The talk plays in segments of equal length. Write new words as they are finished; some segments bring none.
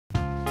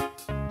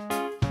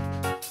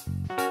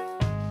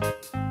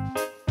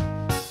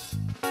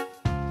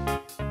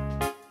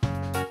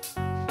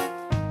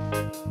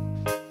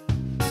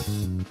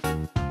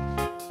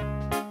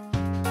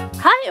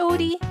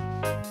Odie?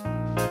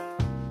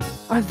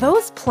 Are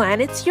those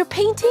planets you're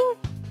painting?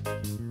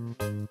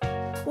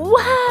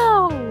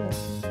 Wow!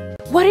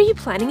 What are you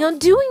planning on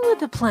doing with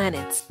the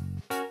planets?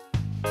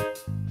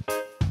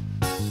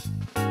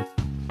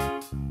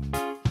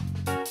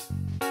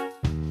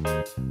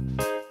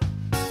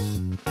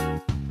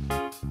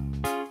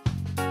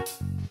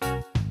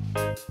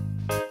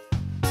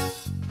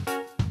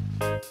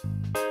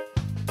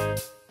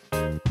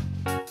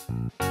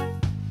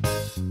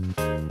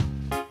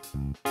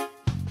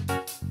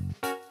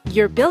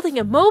 You're building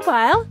a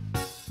mobile?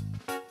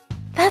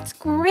 That's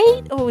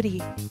great,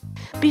 Odie!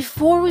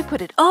 Before we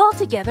put it all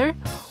together,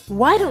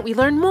 why don't we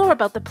learn more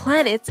about the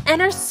planets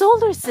and our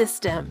solar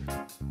system?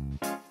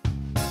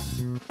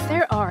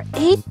 There are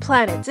 8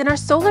 planets in our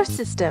solar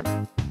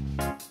system.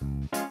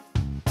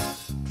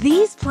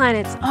 These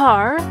planets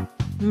are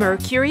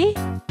Mercury,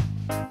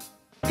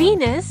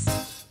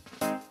 Venus,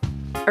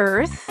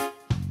 Earth,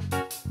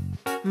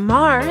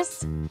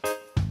 Mars,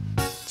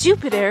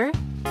 Jupiter,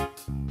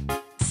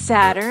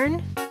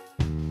 Saturn,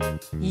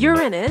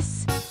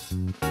 Uranus,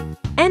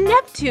 and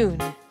Neptune.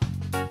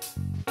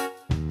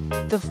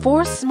 The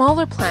 4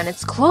 smaller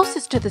planets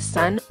closest to the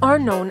Sun are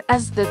known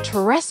as the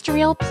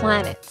terrestrial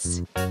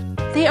planets.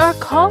 They are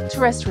called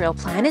terrestrial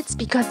planets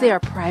because they are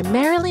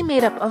primarily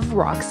made up of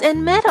rocks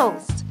and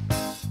metals.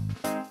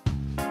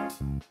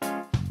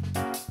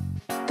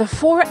 The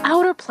 4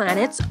 outer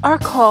planets are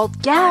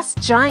called gas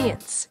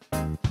giants.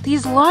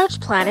 These large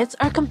planets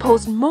are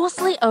composed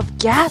mostly of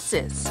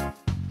gases.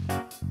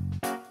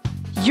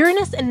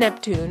 Uranus and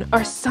Neptune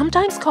are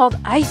sometimes called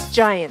ice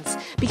giants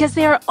because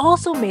they are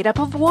also made up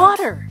of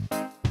water.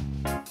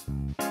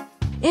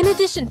 In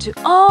addition to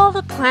all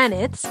the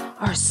planets,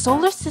 our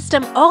solar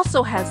system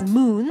also has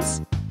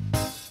moons,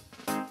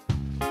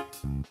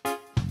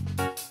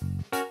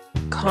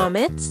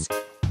 comets,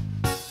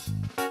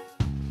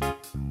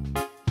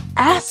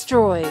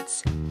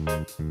 asteroids,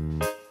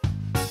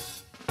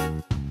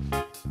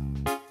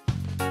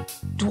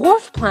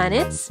 dwarf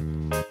planets,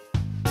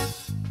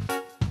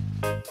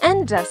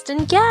 and dust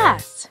and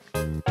gas.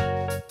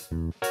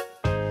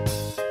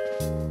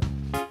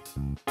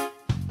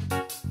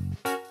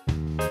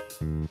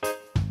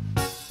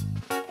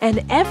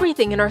 And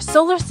everything in our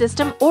solar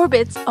system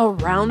orbits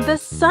around the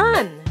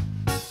Sun.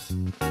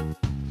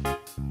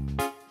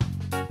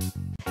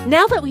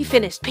 Now that we've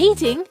finished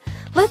painting,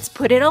 let's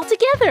put it all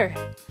together.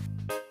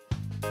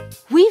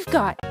 We've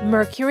got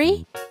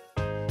Mercury,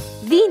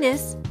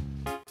 Venus,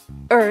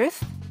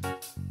 Earth,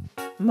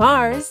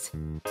 Mars,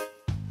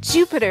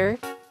 Jupiter,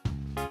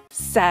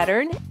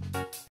 Saturn,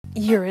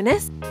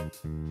 Uranus,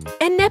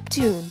 and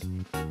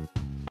Neptune.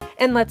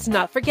 And let's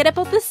not forget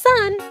about the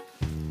Sun.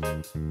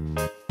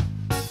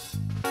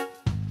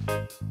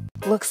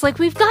 Looks like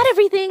we've got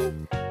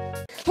everything.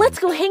 Let's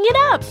go hang it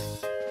up.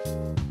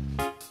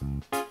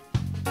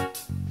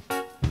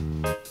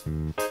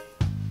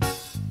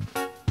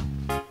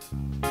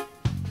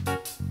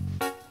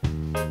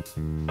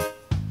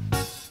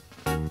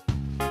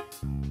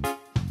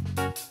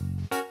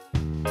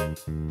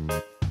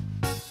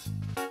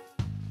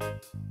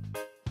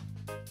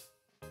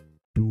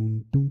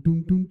 Dum dum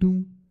dum dum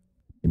dum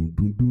dum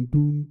dum dum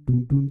dum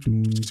dum dum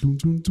dum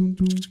dum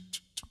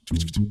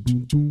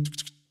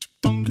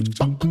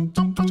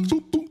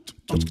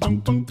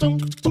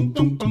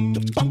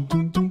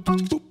dum dum.